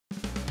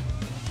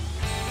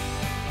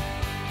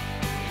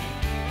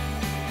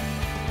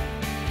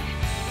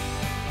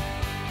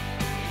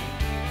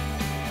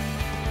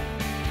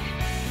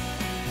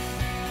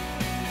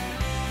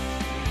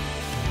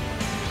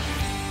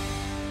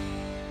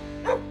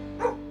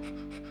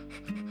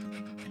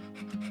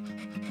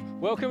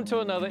Welcome to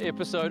another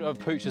episode of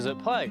Pooches at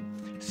Play.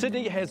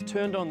 Sydney has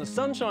turned on the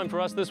sunshine for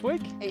us this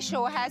week. It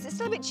sure has. It's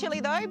still a bit chilly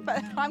though,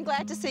 but I'm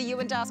glad to see you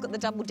and Dar's got the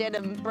double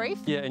denim brief.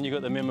 Yeah, and you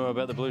got the memo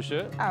about the blue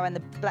shirt. Oh, and the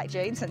black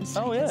jeans and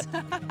sneakers.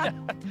 Oh, yeah.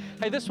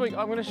 Hey, this week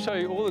I'm going to show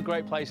you all the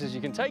great places you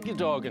can take your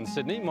dog in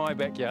Sydney, my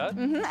backyard.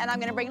 And I'm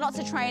going to bring lots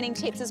of training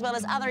tips as well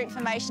as other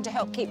information to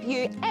help keep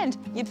you and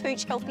your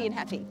pooch healthy and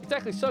happy.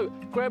 Exactly. So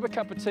grab a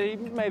cup of tea,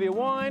 maybe a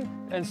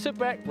wine, and sit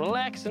back,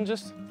 relax, and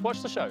just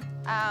watch the show.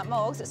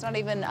 Morgs, it's not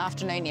even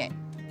afternoon yet.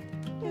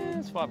 Yeah,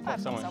 it's 5 o'clock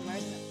somewhere.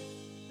 Isn't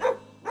it?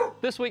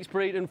 This week's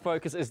breed in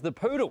focus is the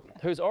Poodle,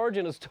 whose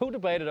origin is still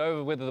debated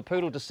over whether the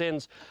Poodle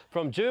descends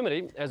from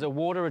Germany as a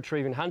water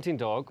retrieving hunting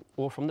dog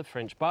or from the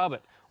French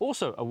Barbet,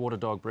 also a water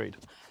dog breed.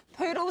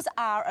 Poodles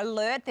are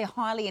alert, they're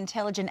highly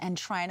intelligent and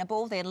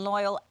trainable, they're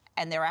loyal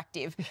and they're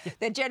active.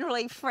 They're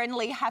generally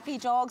friendly, happy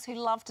dogs who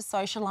love to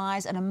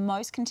socialise and are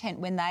most content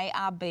when they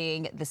are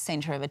being the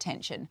centre of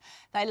attention.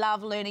 They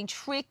love learning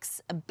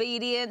tricks,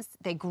 obedience,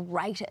 they're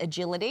great at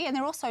agility, and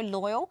they're also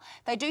loyal.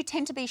 They do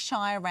tend to be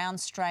shy around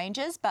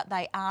strangers, but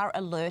they are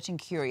alert and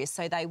curious,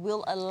 so they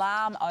will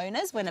alarm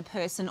owners when a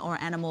person or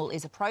animal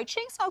is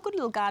approaching, so a good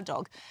little guard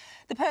dog.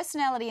 The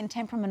personality and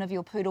temperament of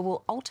your poodle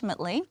will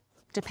ultimately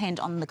depend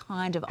on the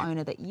kind of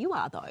owner that you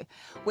are, though.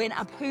 When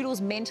a poodle's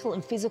mental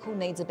and physical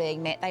needs are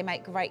being met, they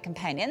make great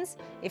companions.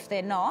 If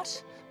they're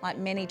not, like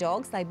many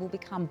dogs, they will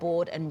become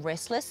bored and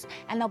restless,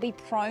 and they'll be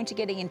prone to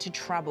getting into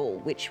trouble,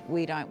 which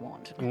we don't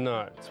want.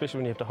 No, especially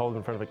when you have to hold them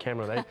in front of a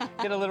camera, they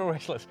get a little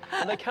restless.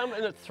 And they come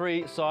in at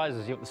 3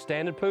 sizes. You've got the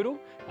standard poodle,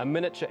 a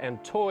miniature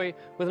and toy,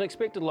 with an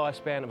expected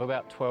lifespan of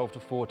about 12 to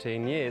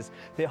 14 years.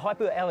 Their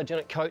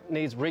hypoallergenic coat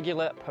needs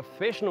regular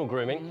professional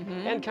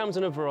grooming and comes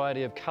in a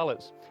variety of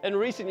colours. In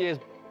recent years,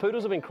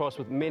 poodles have been crossed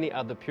with many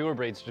other pure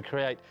breeds to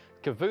create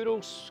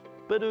cavoodle,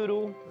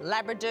 spadoodle,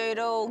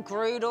 Labradoodle,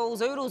 Groodle,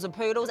 Zoodles are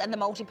poodles, and the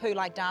multi-poo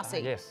like Darcy.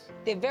 yes.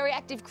 They're very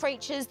active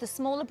creatures. The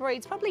smaller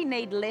breeds probably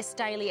need less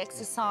daily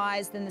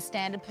exercise than the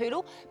standard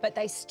poodle, but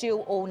they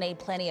still all need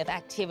plenty of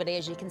activity.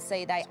 As you can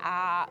see, they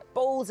are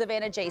balls of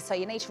energy, so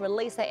you need to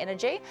release that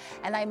energy,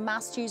 and they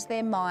must use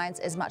their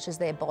minds as much as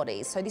their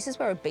bodies. So this is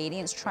where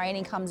obedience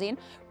training comes in.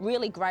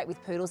 Really great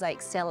with poodles, they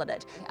excel at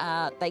it.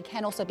 They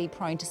can also be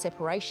prone to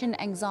separation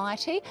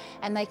anxiety,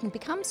 and they can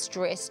become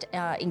stressed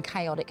in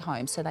chaotic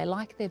homes, so they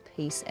like their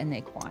peace and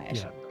their quiet.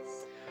 Yeah.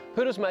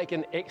 Poodles make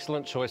an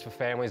excellent choice for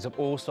families of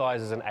all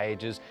sizes and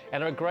ages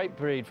and are a great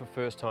breed for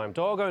first-time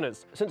dog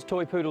owners. Since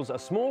toy poodles are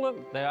smaller,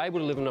 they are able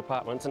to live in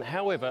apartments, and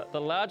however,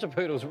 the larger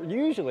poodles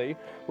usually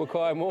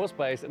require more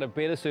space and are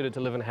better suited to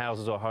live in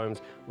houses or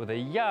homes with a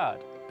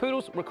yard.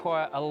 Poodles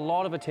require a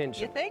lot of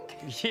attention. You think?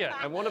 Yeah,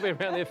 and want to be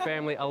around their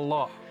family a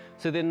lot.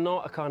 So they're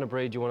not a kind of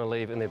breed you want to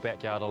leave in their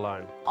backyard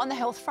alone. On the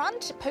health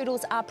front,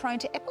 poodles are prone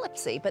to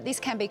epilepsy, but this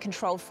can be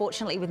controlled,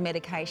 fortunately, with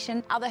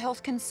medication. Other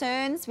health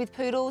concerns with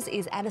poodles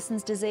is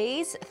Addison's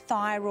disease,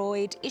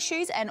 thyroid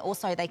issues, and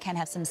also they can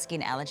have some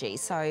skin allergies.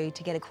 So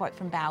to get a quote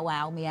from Bow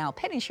Wow Meow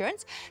Pet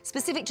Insurance,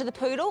 specific to the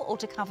poodle or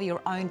to cover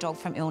your own dog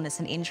from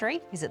illness and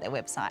injury, visit their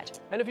website.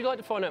 And if you'd like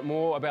to find out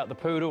more about the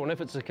poodle and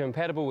if it's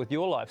compatible with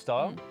your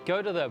lifestyle,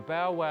 go to the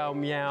Bow Wow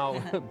Meow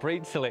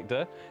breed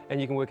selector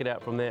and you can work it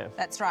out from there.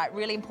 That's right,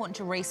 really important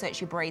to research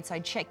your breed, so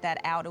check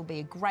that out. It'll be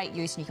a great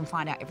use and you can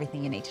find out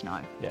everything you need to know.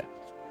 Yeah.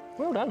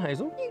 Well done,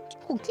 Hazel. You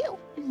good girl.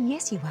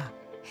 Yes, you are.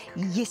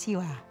 Yes,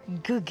 you are.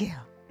 Good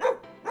girl.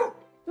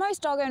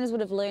 Most dog owners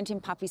would have learnt in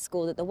puppy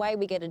school that the way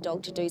we get a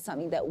dog to do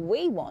something that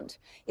we want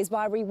is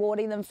by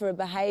rewarding them for a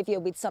behaviour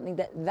with something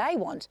that they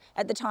want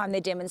at the time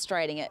they're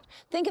demonstrating it.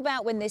 Think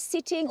about when they're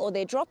sitting or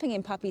they're dropping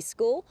in puppy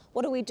school.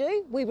 What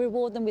do? We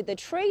reward them with a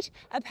treat,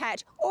 a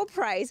pat or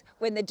praise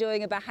when they're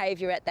doing a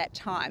behaviour at that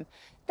time.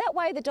 That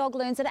way the dog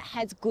learns that it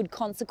has good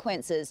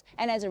consequences,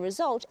 and as a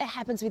result it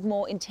happens with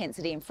more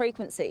intensity and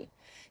frequency.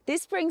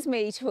 This brings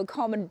me to a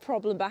common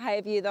problem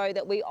behaviour though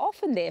that we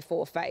often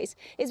therefore face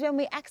is when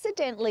we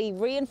accidentally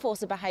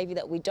reinforce a behaviour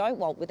that we don't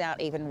want without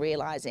even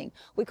realising.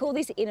 We call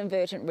this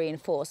inadvertent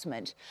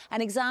reinforcement.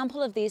 An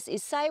example of this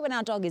is, say, when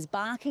our dog is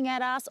barking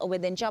at us or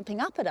when they're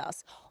jumping up at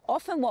us.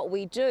 Often what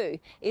we do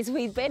is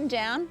we bend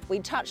down, we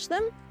touch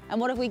them, and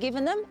what have we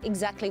given them?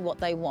 Exactly what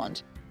they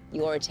want,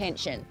 your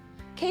attention.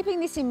 Keeping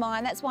this in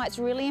mind, that's why it's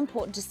really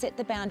important to set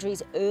the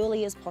boundaries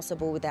early as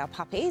possible with our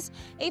puppies.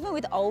 Even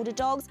with older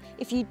dogs,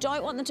 if you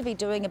don't want them to be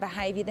doing a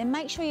behaviour, then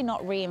make sure you're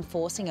not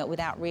reinforcing it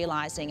without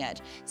realising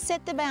it.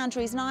 Set the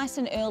boundaries nice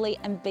and early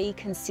and be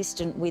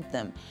consistent with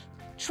them.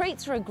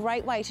 Treats are a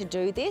great way to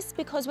do this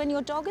because when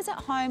your dog is at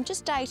home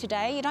just day to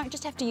day, you don't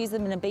just have to use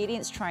them in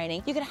obedience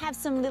training. You can have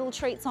some little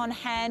treats on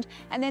hand,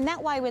 and then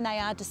that way when they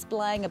are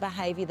displaying a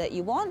behaviour that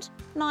you want,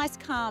 nice,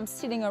 calm,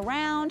 sitting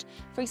around,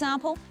 for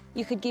example,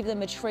 You could give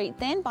them a treat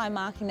then by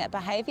marking that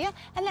behaviour,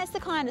 and that's the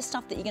kind of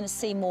stuff that you're going to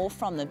see more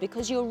from them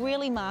because you're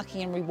really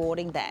marking and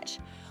rewarding that.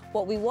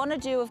 What we want to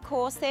do, of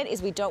course, then,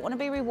 is we don't want to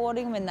be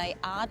rewarding them when they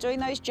are doing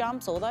those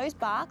jumps or those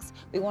barks.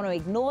 We want to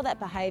ignore that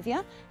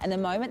behaviour, and the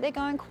moment they're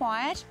going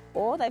quiet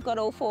or they've got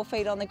all 4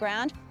 feet on the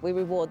ground, we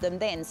reward them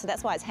then. So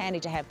that's why it's handy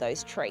to have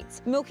those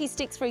treats. Milky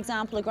sticks, for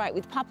example, are great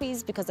with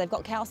puppies because they've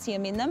got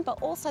calcium in them,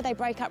 but also they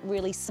break up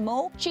really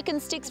small. Chicken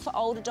sticks for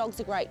older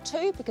dogs are great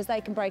too because they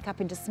can break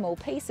up into small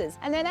pieces.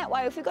 And then that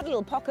way, if we've got a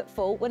little pocket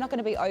full, we're not going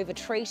to be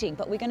over-treating,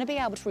 but we're going to be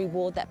able to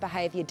reward that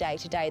behaviour day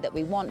to day that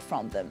we want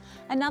from them.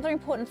 Another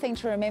important thing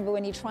to remember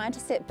when you're trying to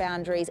set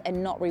boundaries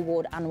and not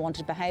reward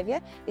unwanted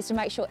behaviour is to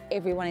make sure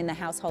everyone in the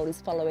household is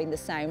following the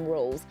same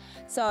rules.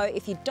 So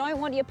if you don't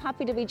want your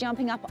puppy to be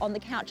jumping up on the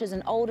couch as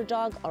an older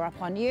dog or up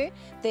on you,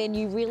 then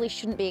you really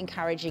shouldn't be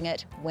encouraging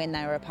it when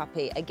they were a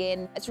puppy.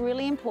 Again, it's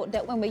really important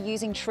that when we're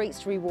using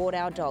treats to reward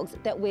our dogs,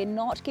 that we're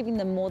not giving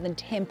them more than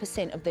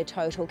 10% of their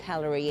total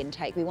calorie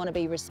intake. We want to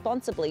be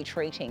responsibly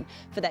treating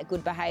for that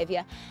good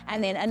behaviour.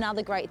 And then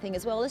another great thing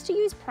as well is to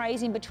use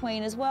praise in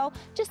between as well,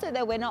 just so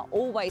that we're not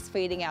always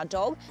feeding our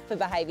dog for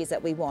behaviours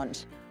that we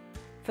want.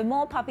 For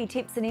more puppy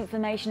tips and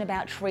information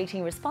about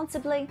treating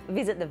responsibly,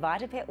 visit the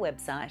VitaPet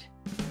website.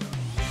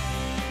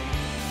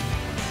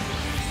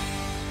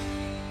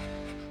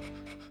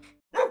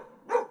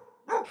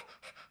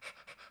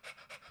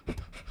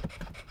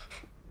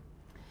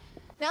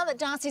 Now that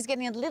Darcy's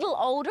getting a little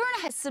older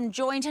and has some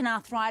joint and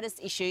arthritis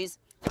issues,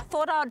 I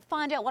thought I'd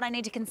find out what I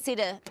need to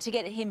consider to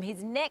get him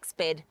his next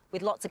bed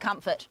with lots of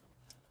comfort.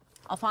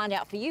 I'll find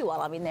out for you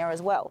while I'm in there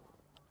as well.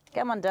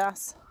 Come on,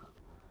 Darcy.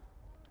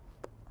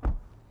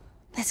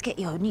 Let's get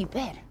you a new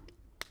bed.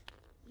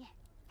 Yeah.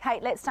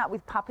 Kate, let's start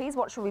with puppies.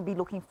 What should we be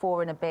looking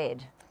for in a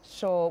bed?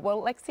 Sure.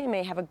 Well, Lexi and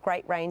me have a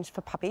great range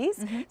for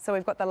puppies. So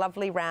we've got the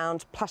lovely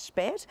round plush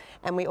bed,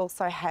 and we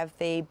also have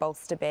the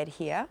bolster bed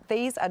here.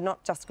 These are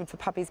not just good for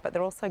puppies, but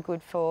they're also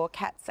good for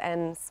cats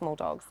and small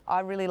dogs. I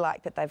really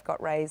like that they've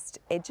got raised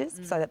edges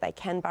so that they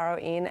can burrow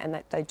in and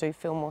that they do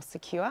feel more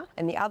secure.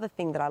 And the other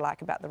thing that I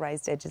like about the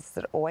raised edges is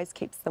that it always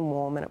keeps them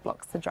warm and it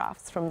blocks the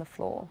drafts from the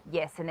floor.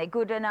 Yes, and they're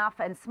good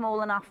enough and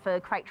small enough for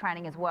crate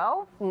training as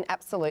well.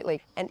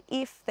 Absolutely. And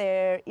if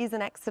there is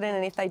an accident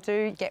and if they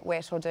do get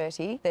wet or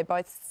dirty, they're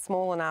both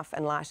small enough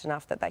and light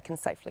enough that they can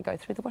safely go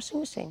through the washing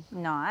machine.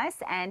 Nice.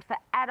 And for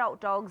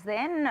adult dogs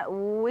then,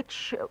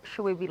 which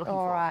should we be looking for?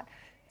 All right.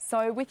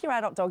 So with your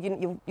adult dog,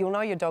 you'll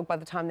know your dog by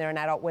the time they're an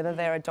adult, whether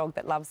they're a dog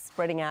that loves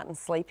spreading out and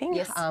sleeping,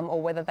 yes, or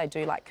whether they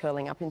do like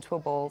curling up into a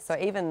ball. So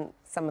even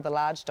some of the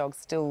large dogs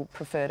still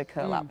prefer to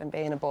curl up and be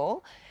in a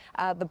ball.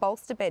 The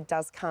bolster bed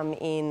does come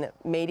in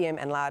medium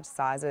and large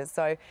sizes.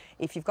 So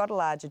if you've got a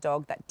larger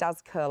dog that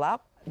does curl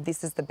up,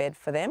 this is the bed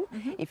for them.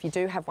 If you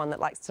do have one that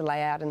likes to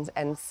lay out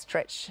and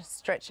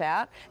stretch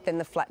out, then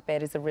the flat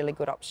bed is a really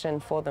good option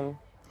for them.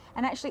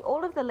 And actually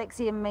all of the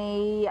Lexi and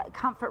Me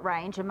comfort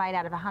range are made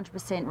out of 100%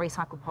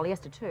 recycled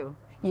polyester too.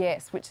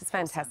 Yes, which is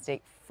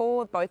fantastic.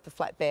 For both the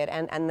flat bed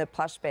and the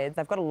plush beds,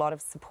 they've got a lot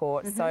of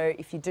support. So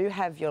if you do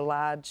have your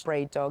large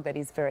breed dog that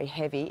is very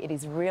heavy, it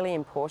is really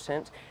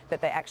important that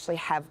they actually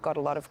have got a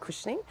lot of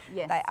cushioning.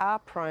 Yes. They are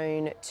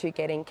prone to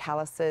getting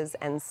calluses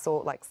and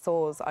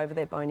sores over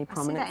their bony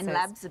prominences. I see that in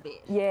labs a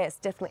bit. Yes,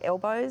 definitely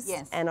elbows,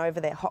 yes, and over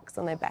their hocks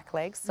on their back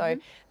legs. So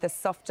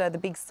the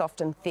big,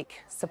 soft and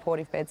thick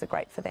supportive beds are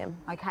great for them.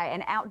 Okay,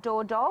 and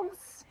outdoor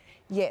dogs?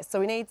 Yes, so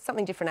we need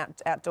something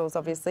different outdoors,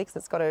 obviously, because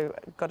it's got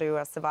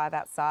to survive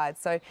outside.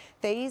 So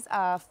these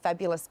are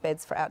fabulous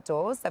beds for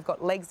outdoors. They've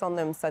got legs on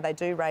them, so they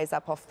do raise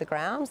up off the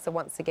ground. So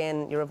once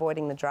again, you're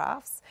avoiding the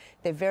drafts.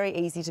 They're very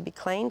easy to be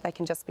cleaned. They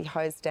can just be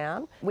hosed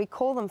down. We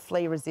call them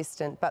flea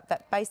resistant, but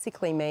that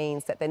basically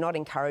means that they're not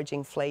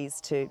encouraging fleas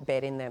to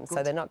bed in them. Good.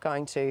 So they're not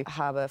going to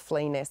harbour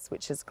flea nests,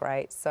 which is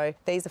great. So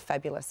these are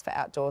fabulous for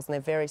outdoors, and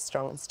they're very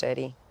strong and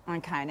sturdy.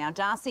 Okay, now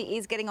Darcy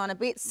is getting on a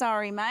bit,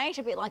 sorry mate,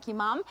 a bit like your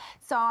mum.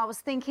 So I was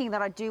thinking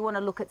that I do want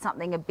to look at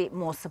something a bit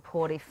more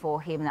supportive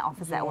for him that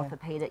offers that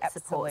orthopaedic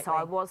support. So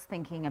I was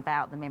thinking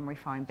about the memory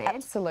foam bed.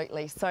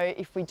 Absolutely. So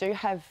if we do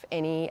have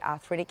any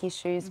arthritic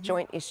issues,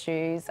 joint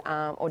issues,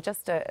 or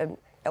just an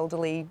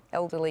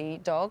elderly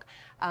dog,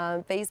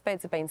 these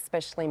beds have been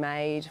specially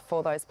made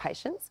for those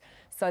patients.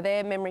 So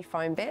they're memory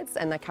foam beds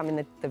and they come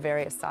in the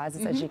various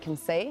sizes, as you can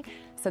see.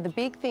 So the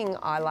big thing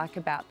I like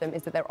about them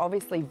is that they're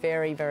obviously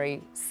very,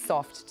 very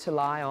soft to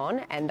lie on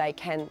and they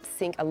can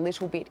sink a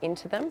little bit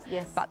into them,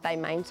 but they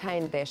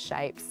maintain their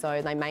shape,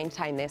 so they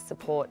maintain their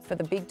support. For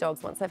the big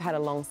dogs, once they've had a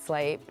long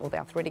sleep, or the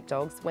arthritic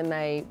dogs, when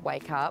they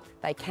wake up,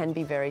 they can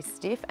be very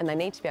stiff and they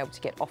need to be able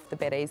to get off the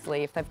bed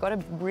easily. If they've got a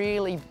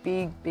really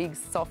big,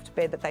 soft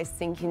bed that they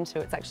sink into,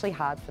 it's actually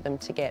hard for them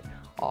to get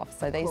off.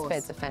 So these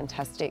beds are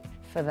fantastic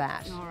for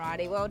that.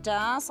 Alrighty, well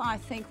Darce, I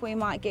think we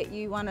might get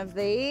you one of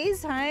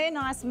these. Hey,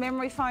 nice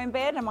memory foam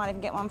bed. I might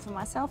even get one for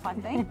myself, I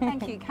think.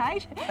 Thank you,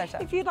 Kate. Pleasure.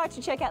 If you'd like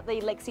to check out the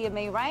Lexi and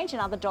Me range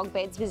and other dog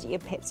beds, visit your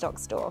pet stock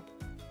store.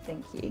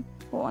 Thank you.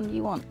 What one do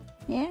you want?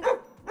 Yeah?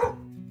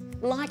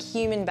 Like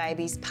human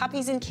babies,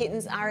 puppies and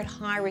kittens are at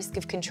high risk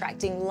of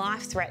contracting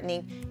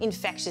life-threatening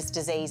infectious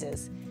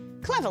diseases.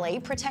 Cleverly,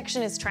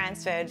 protection is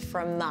transferred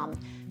from mum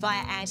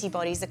via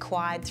antibodies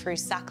acquired through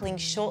suckling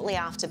shortly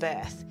after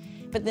birth.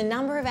 But the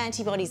number of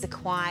antibodies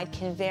acquired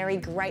can vary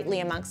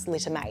greatly amongst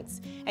littermates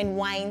and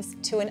wanes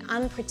to an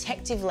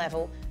unprotective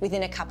level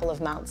within a couple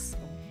of months.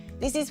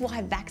 This is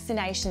why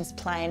vaccinations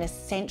play an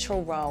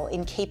essential role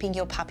in keeping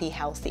your puppy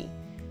healthy.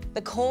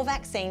 The core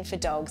vaccine for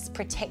dogs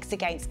protects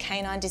against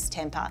canine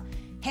distemper,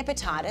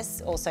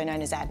 hepatitis, also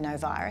known as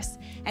adenovirus,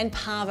 and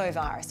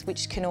parvovirus,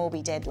 which can all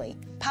be deadly.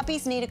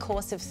 Puppies need a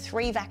course of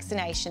 3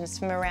 vaccinations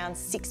from around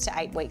 6 to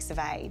 8 weeks of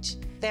age.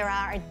 There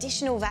are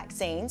additional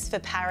vaccines for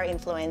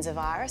parainfluenza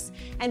virus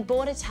and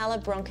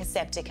Bordetella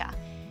bronchoseptica.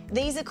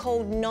 These are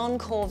called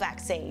non-core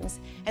vaccines,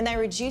 and they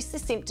reduce the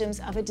symptoms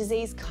of a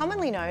disease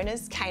commonly known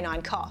as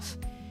canine cough.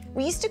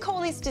 We used to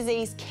call this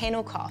disease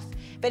kennel cough,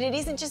 but it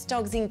isn't just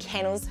dogs in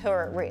kennels who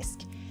are at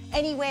risk.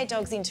 Anywhere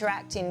dogs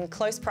interact in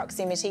close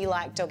proximity,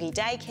 like doggy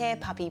daycare,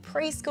 puppy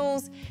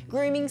preschools,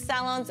 grooming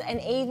salons, and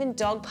even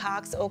dog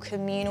parks or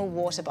communal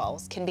water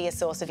bowls can be a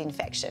source of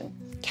infection.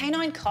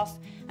 Canine cough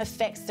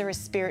affects the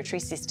respiratory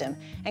system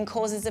and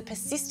causes a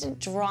persistent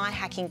dry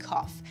hacking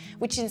cough,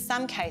 which in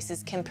some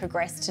cases can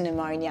progress to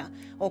pneumonia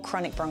or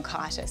chronic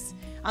bronchitis.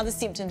 Other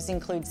symptoms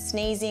include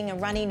sneezing, a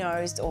runny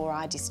nose, or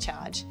eye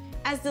discharge.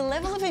 As the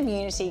level of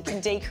immunity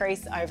can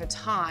decrease over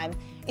time,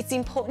 it's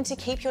important to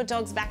keep your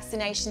dog's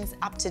vaccinations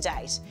up to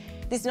date.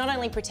 This not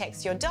only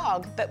protects your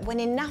dog, but when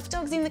enough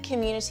dogs in the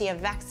community are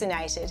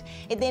vaccinated,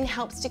 it then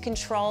helps to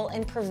control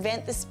and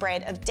prevent the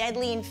spread of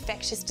deadly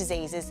infectious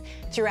diseases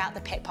throughout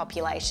the pet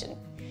population.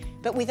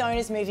 But with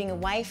owners moving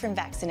away from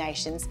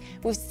vaccinations,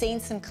 we've seen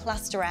some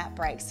cluster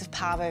outbreaks of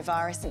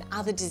parvovirus and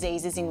other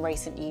diseases in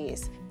recent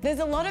years. There's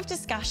a lot of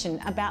discussion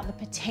about the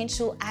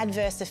potential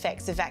adverse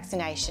effects of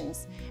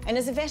vaccinations, and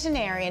as a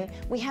veterinarian,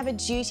 we have a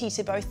duty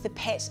to both the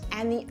pet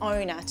and the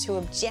owner to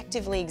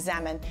objectively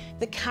examine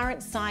the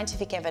current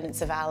scientific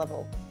evidence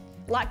available.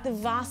 Like the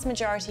vast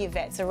majority of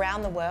vets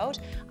around the world,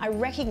 I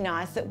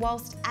recognise that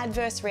whilst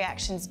adverse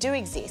reactions do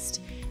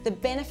exist, the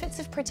benefits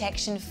of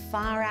protection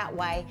far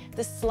outweigh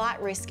the slight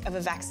risk of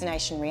a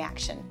vaccination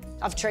reaction.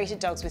 I've treated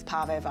dogs with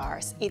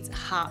parvovirus. It's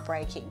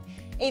heartbreaking.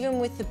 Even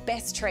with the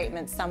best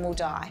treatment, some will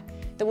die.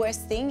 The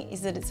worst thing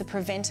is that it's a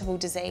preventable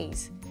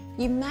disease.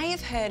 You may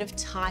have heard of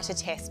titer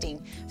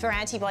testing for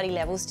antibody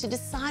levels to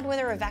decide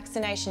whether a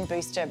vaccination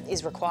booster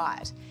is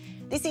required.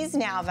 This is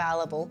now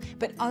available,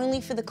 but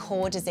only for the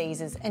core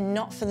diseases and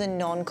not for the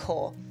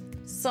non-core.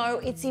 So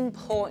it's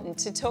important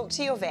to talk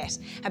to your vet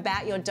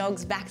about your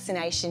dog's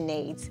vaccination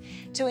needs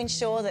to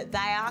ensure that they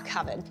are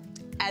covered,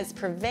 as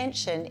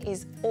prevention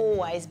is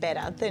always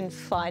better than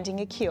finding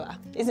a cure,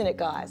 isn't it,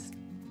 guys?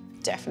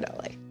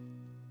 Definitely.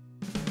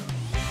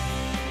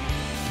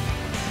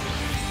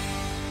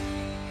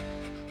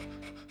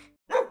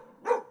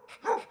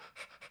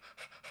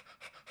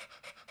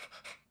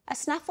 A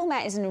snuffle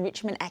mat is an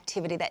enrichment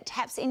activity that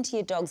taps into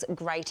your dog's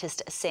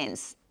greatest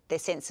sense, their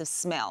sense of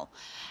smell.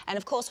 And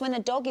of course, when a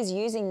dog is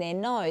using their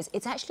nose,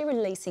 it's actually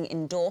releasing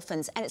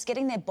endorphins and it's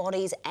getting their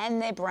bodies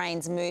and their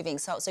brains moving.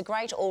 So it's a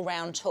great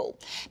all-round tool.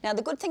 Now,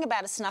 the good thing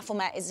about a snuffle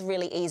mat is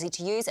really easy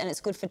to use and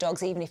it's good for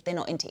dogs even if they're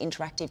not into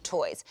interactive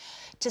toys.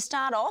 To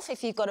start off,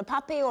 if you've got a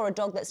puppy or a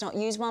dog that's not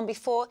used one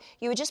before,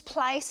 you would just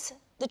place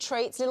the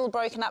treats, little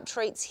broken up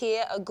treats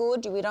here are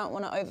good. We don't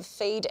want to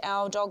overfeed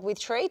our dog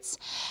with treats.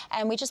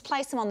 And we just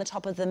place them on the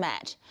top of the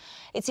mat.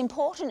 It's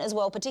important as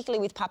well,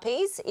 particularly with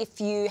puppies, if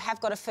you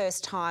have got a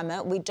first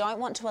timer, we don't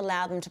want to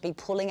allow them to be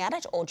pulling at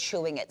it or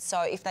chewing it.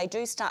 So if they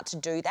do start to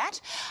do that,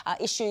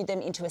 issue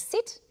them into a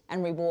sit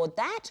and reward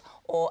that,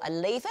 or a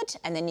leave it,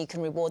 and then you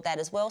can reward that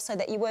as well, so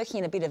that you're working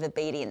in a bit of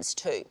obedience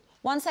too.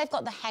 Once they've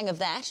got the hang of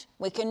that,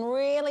 we can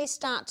really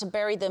start to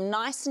bury them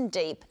nice and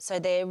deep, so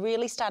they're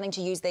really starting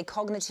to use their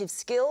cognitive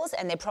skills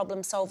and their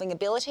problem-solving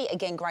ability.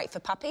 Again, great for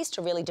puppies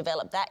to really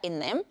develop that in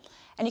them.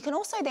 And you can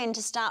also then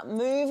to start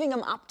moving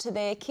them up to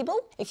their kibble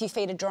if you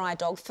feed a dry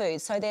dog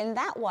food. So then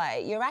that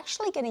way, you're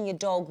actually getting your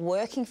dog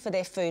working for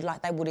their food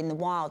like they would in the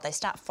wild. They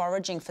start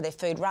foraging for their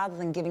food rather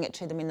than giving it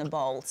to them in the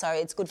bowl. So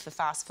it's good for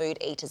fast food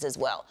eaters as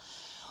well.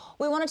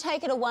 We want to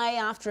take it away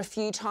after a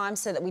few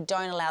times so that we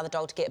don't allow the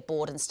dog to get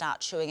bored and start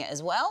chewing it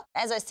as well.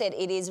 As I said,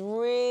 it is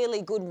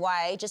really good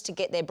way just to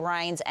get their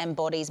brains and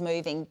bodies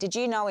moving. Did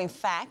you know, in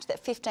fact, that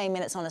 15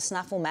 minutes on a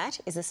snuffle mat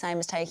is the same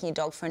as taking your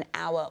dog for an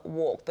hour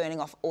walk, burning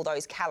off all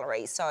those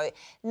calories? So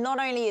not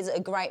only is it a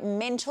great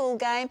mental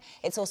game,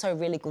 it's also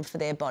really good for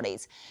their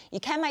bodies. You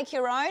can make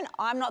your own.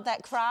 I'm not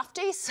that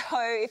crafty, so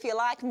if you're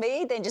like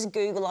me, then just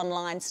Google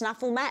online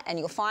snuffle mat and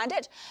you'll find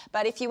it.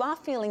 But if you are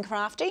feeling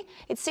crafty,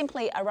 it's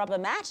simply a rubber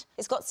mat.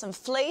 It's got some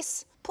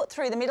fleece, put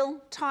through the middle,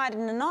 tie it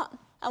in a knot,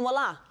 and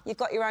voila, you've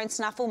got your own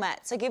snuffle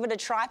mat. So give it a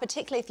try,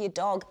 particularly if your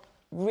dog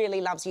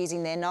really loves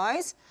using their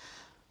nose.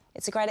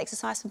 It's a great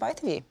exercise for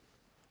both of you.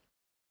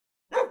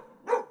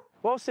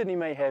 While Sydney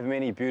may have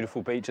many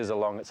beautiful beaches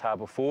along its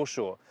harbour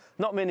foreshore,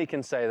 not many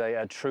can say they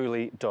are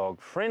truly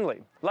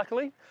dog-friendly.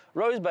 Luckily,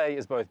 Rose Bay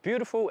is both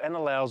beautiful and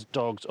allows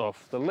dogs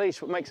off the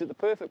leash, what makes it the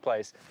perfect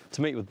place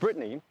to meet with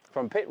Brittany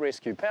from Pet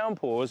Rescue Pound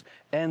Paws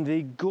and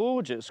the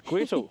gorgeous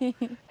Gretel.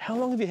 How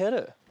long have you had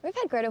her? We've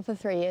had Gretel for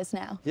 3 years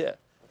now. Yeah.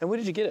 And where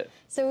did you get it?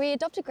 So we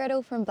adopted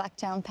Gretel from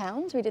Blacktown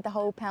Pound. We did the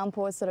whole Pound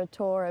Paws sort of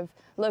tour of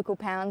local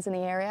pounds in the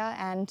area,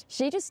 and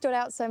she just stood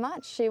out so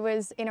much. She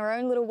was in her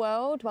own little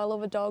world while all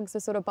the dogs were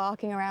sort of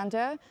barking around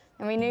her,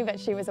 and we knew that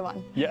she was the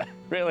one. Yeah,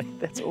 really?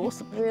 That's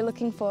awesome. We were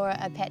looking for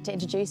a pet to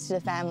introduce to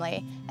the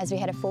family, as we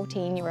had a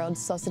 14-year-old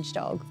sausage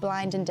dog,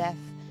 blind and deaf,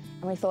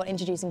 and we thought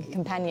introducing a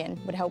companion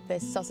would help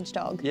this sausage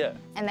dog. Yeah.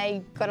 And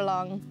they got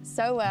along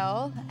so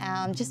well,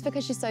 just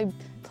because she's so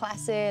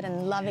placid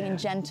and loving and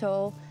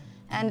gentle.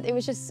 And it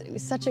was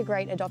such a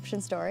great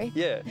adoption story.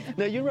 Yeah.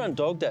 Now, you run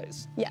dog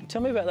days. Yeah.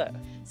 Tell me about that.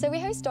 So we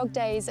host dog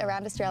days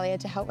around Australia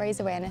to help raise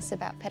awareness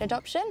about pet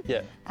adoption.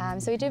 Yeah.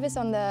 So we do this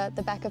on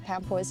the back of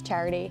Pound Paws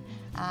charity.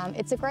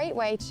 It's a great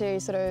way to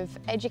sort of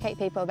educate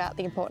people about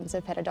the importance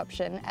of pet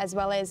adoption, as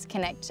well as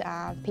connect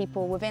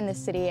people within the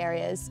city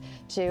areas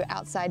to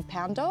outside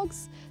pound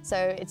dogs. So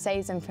it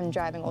saves them from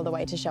driving all the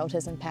way to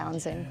shelters and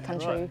pounds in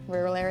country,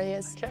 rural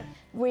areas. Okay.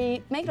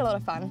 We make it a lot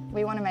of fun.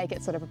 We want to make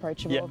it sort of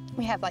approachable. Yeah.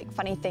 We have like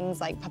funny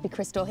things like puppy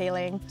crystal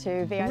healing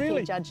to VIP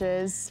Really?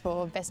 judges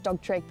for best dog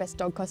trick, best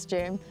dog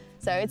costume.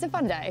 So it's a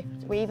fun day.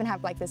 We even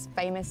have like this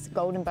famous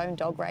golden bone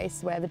dog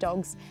race where the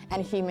dogs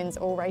and humans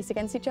all race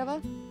against each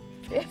other.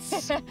 A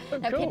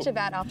pitch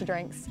about after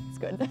drinks. It's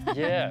good.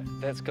 Yeah,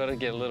 that's got to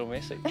get a little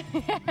messy.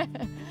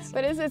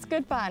 But it's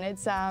good fun.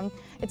 It's a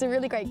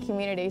really great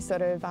community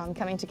sort of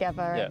coming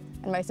together, Yeah.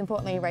 and most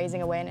importantly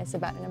raising awareness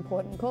about an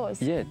important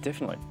cause. Yeah,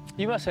 definitely.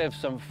 You must have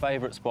some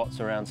favourite spots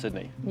around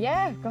Sydney.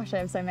 Yeah, gosh, I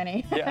have so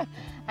many. Yeah.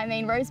 I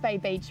mean, Rose Bay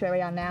Beach, where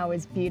we are now,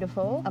 is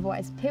beautiful.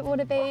 Otherwise,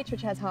 Pittwater Beach,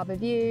 which has harbour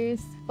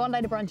views. Bondi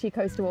to Bronte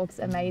Coastal Walk's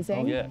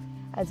amazing. Oh, yeah.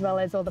 As well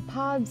as all the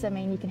pubs. I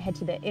mean, you can head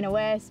to the Inner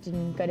West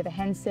and go to the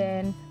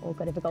Henson, or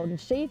go to the Golden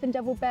Sheep in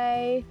Double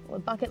Bay, or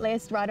Bucket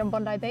List right on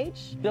Bondi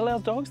Beach. You allow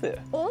dogs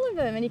there? All of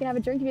them, and you can have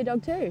a drink of your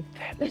dog too.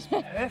 That is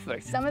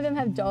perfect. Some of them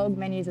have dog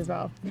menus as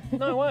well.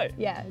 No way.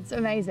 Yeah, it's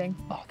amazing.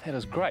 Oh, that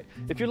is great.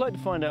 If you'd like to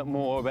find out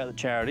more about the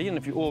charity, and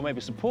if you or maybe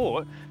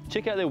support,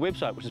 check out their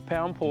website, which is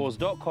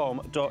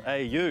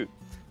poundpaws.com.au.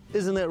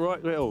 Isn't that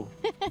right, Gretel?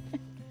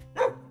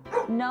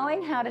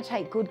 Knowing how to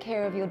take good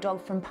care of your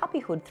dog from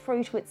puppyhood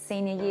through to its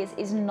senior years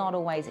is not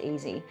always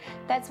easy.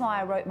 That's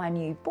why I wrote my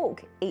new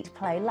book, Eat,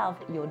 Play, Love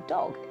Your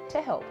Dog, to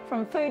help.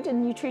 From food to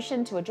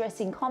nutrition to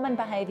addressing common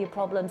behaviour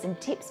problems and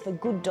tips for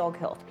good dog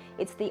health.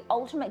 It's the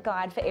ultimate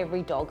guide for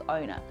every dog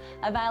owner.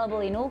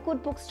 Available in all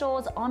good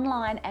bookstores,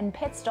 online and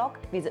pet stock.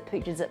 Visit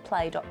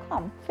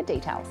poochesatplay.com for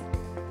details.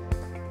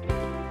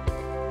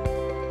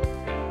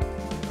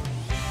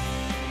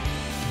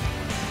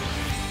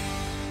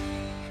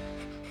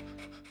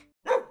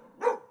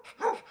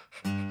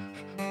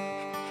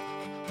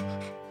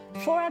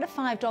 Four out of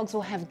 5 dogs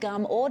will have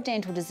gum or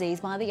dental disease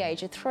by the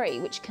age of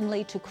 3, which can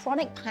lead to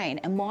chronic pain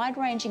and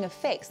wide-ranging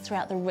effects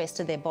throughout the rest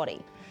of their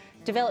body.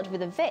 Developed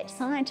with a vet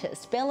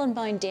scientist, Bell and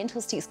Bone dental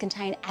sticks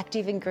contain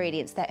active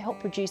ingredients that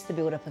help reduce the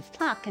buildup of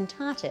plaque and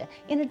tartar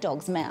in a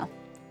dog's mouth.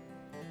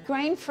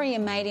 Grain-free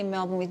and made in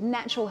Melbourne with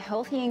natural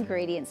healthy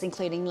ingredients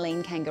including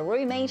lean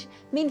kangaroo meat,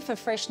 mint for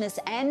freshness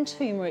and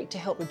turmeric to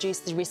help reduce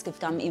the risk of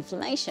gum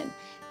inflammation.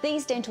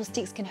 These dental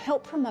sticks can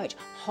help promote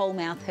whole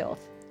mouth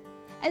health.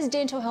 As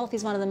dental health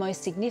is one of the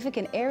most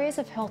significant areas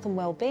of health and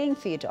well-being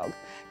for your dog,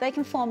 they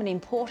can form an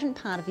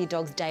important part of your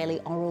dog's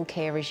daily oral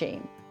care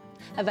regime.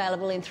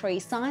 Available in 3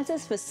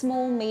 sizes for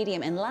small,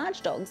 medium and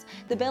large dogs,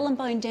 the Bell and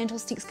Bone dental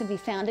sticks can be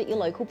found at your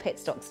local pet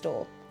stock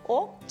store.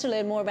 Or, to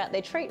learn more about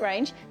their treat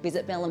range,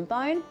 visit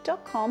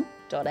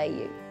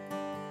bellandbone.com.au.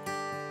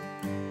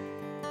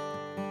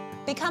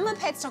 Become a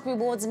Petstock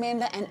Rewards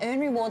member and earn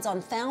rewards on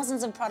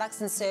thousands of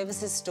products and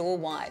services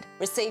store-wide.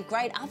 Receive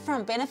great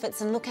upfront benefits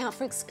and look out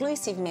for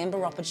exclusive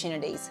member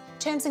opportunities.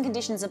 Terms and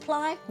conditions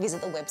apply. Visit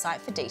the website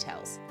for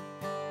details.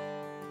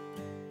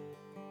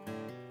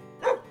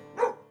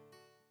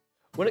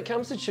 When it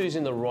comes to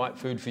choosing the right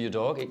food for your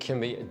dog, it can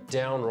be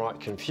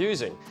downright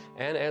confusing.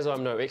 And as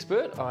I'm no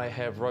expert, I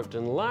have roped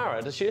in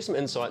Lara to share some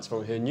insights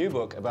from her new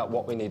book about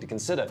what we need to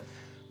consider.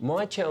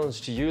 My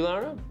challenge to you,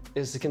 Lara,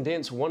 is to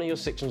condense one of your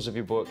sections of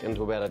your book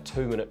into about a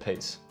 2-minute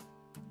piece,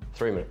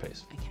 3-minute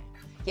piece. Okay.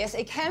 Yes,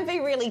 it can be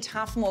really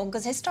tough, Morgan,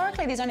 because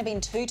historically there's only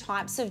been 2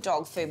 types of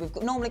dog food. We've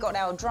normally got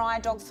our dry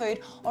dog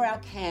food or our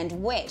canned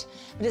wet.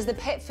 But as the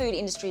pet food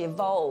industry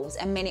evolves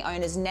and many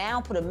owners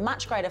now put a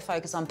much greater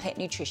focus on pet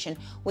nutrition,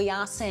 we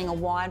are seeing a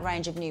wide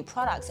range of new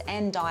products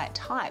and diet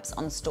types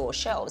on store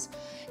shelves.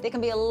 There can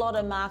be a lot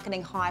of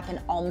marketing hype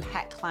and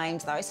on-pack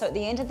claims though, so at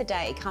the end of the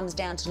day it comes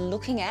down to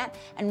looking at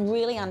and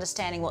really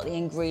understanding what the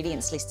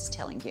ingredients list is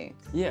telling you.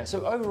 Yeah,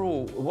 so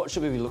overall, what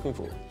should we be looking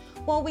for?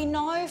 Well, we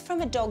know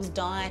from a dog's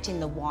diet in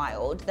the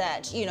wild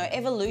that,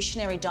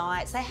 evolutionary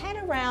diets, they had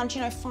around,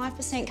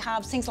 5%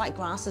 carbs, things like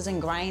grasses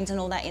and grains and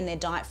all that in their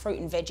diet, fruit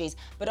and veggies.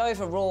 But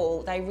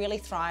overall, they really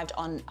thrived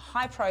on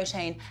high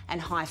protein and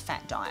high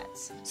fat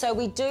diets. So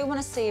we do want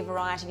to see a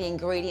variety of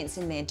ingredients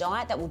in their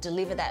diet that will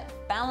deliver that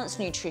balanced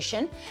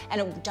nutrition,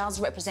 and it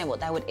does represent what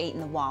they would eat in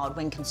the wild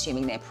when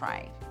consuming their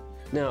prey.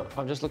 Now,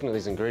 I'm just looking at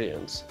these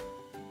ingredients.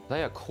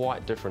 they are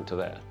quite different to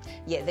that.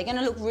 Yeah, they're going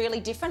to look really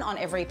different on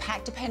every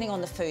pack depending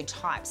on the food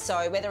type.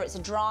 So whether it's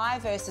a dry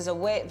versus a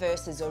wet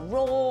versus a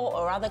raw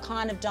or other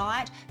kind of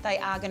diet, they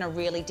are going to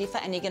really differ,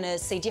 and you're going to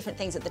see different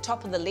things at the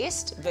top of the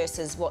list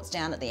versus what's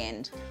down at the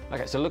end.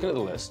 Okay, so looking at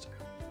the list,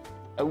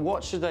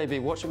 what should they be?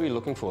 What should we be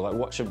looking for? Like,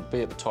 what should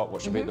be at the top?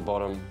 What should be at the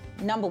bottom?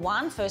 Number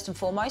one, first and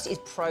foremost, is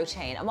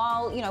protein. And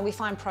while, you know, we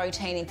find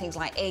protein in things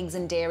like eggs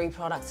and dairy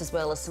products as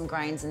well as some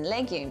grains and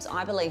legumes,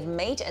 I believe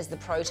meat as the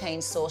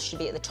protein source should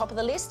be at the top of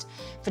the list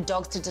for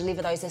dogs to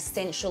deliver those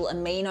essential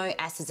amino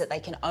acids that they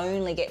can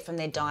only get from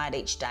their diet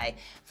each day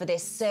for their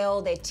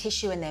cell, their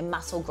tissue and their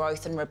muscle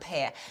growth and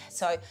repair.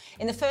 So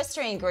in the first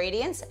three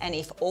ingredients, and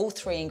if all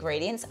three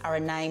ingredients are a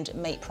named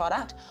meat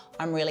product,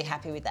 I'm really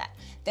happy with that.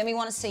 Then we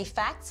want to see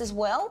fats as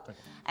well.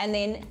 And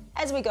then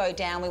as we go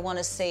down, we want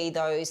to see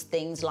those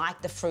things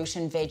like the fruit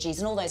and veggies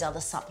and all those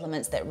other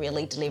supplements that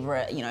really deliver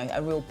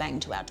a real bang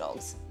to our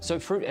dogs. So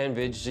fruit and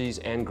veggies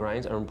and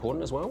grains are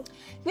important as well?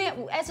 Yeah,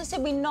 as I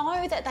said, we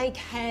know that they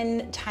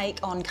can take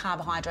on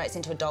carbohydrates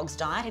into a dog's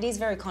diet. It is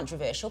very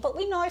controversial, but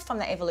we know from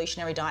the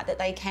evolutionary diet that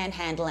they can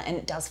handle it and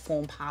it does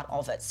form part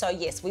of it. So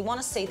yes, we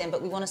want to see them,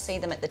 but we want to see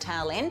them at the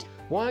tail end.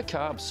 Why are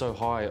carbs so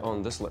high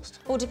on this list?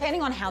 Well,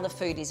 depending on how the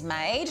food is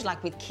made,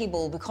 like with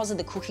kibble, because of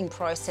the cooking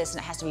process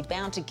and it has to be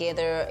bound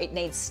together, it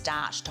needs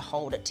starch to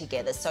hold it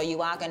together. So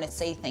you are going to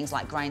see things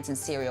like grains and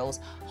cereals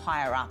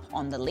higher up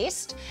on the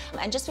list.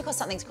 And just because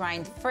something's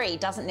grain-free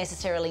doesn't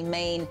necessarily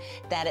mean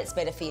that it's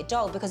better for your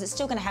dog, because it's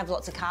still going to have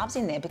lots of carbs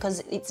in there because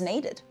it's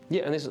needed.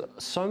 Yeah, and there's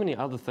so many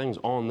other things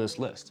on this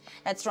list.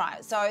 That's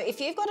right. So if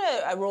you've got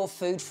a raw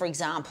food, for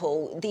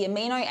example, the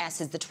amino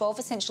acids, the 12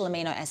 essential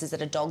amino acids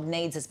that a dog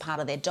needs as part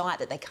of their diet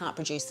that they can't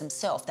produce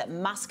themselves, that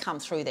must come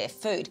through their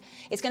food,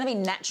 it's going to be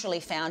naturally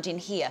found in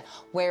here,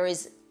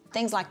 whereas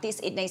things like this,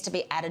 it needs to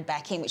be added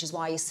back in, which is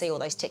why you see all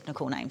those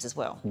technical names as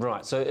well.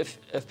 Right, so if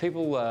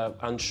people are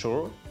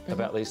unsure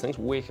about these things,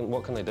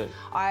 what can they do?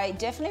 I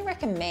definitely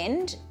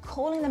recommend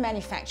calling the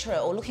manufacturer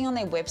or looking on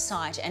their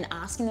website and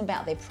asking them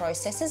about their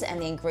processes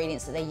and the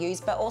ingredients that they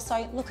use, but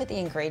also look at the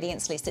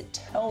ingredients list. It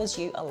tells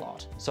you a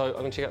lot. So I'm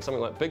going to check out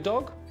something like Big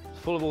Dog,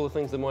 full of all the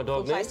things that my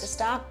dog Good place needs. to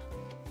start.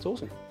 It's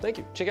awesome. Thank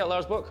you. Check out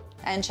Lara's book.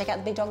 And check out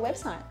the Big Dog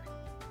website.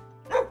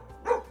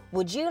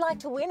 Would you like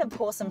to win a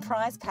Pawsome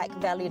prize pack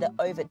valued at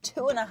over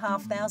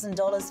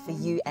 $2,500 for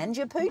you and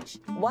your pooch?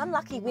 One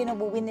lucky winner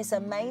will win this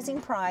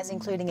amazing prize,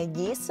 including a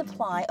year's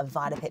supply of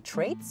VitaPet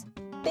treats,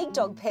 Big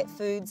Dog pet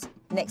foods,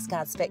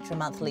 NextGuard Spectra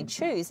monthly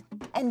chews,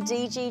 and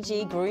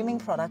DGG grooming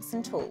products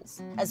and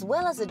tools, as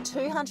well as a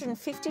 $250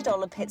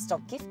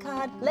 Petstock gift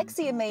card,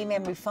 Lexia Me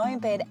memory foam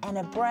bed, and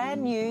a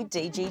brand new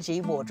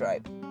DGG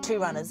wardrobe. Two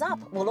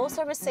runners-up will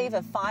also receive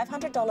a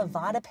 $500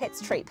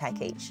 VitaPets treat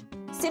pack each.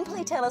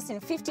 Simply tell us in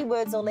 50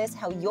 words or less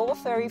how your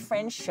furry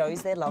friend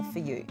shows their love for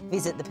you.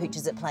 Visit the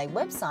Pooches at Play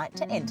website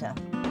to enter.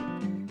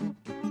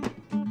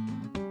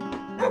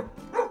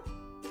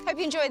 Hope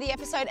you enjoyed the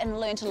episode and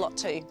learnt a lot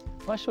too.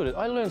 I sure did.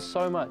 I learn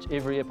so much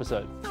every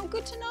episode. Oh,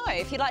 good to know.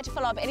 If you'd like to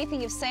follow up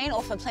anything you've seen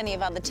or for plenty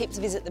of other tips,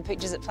 visit the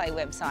Pooches at Play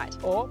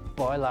website. Or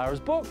buy Lara's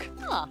book.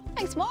 Ah,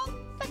 thanks,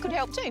 Mom. That could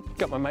help too.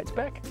 Got my mates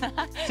back.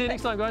 See you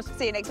next time, guys.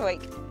 See you next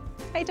week.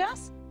 Hey,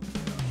 Das.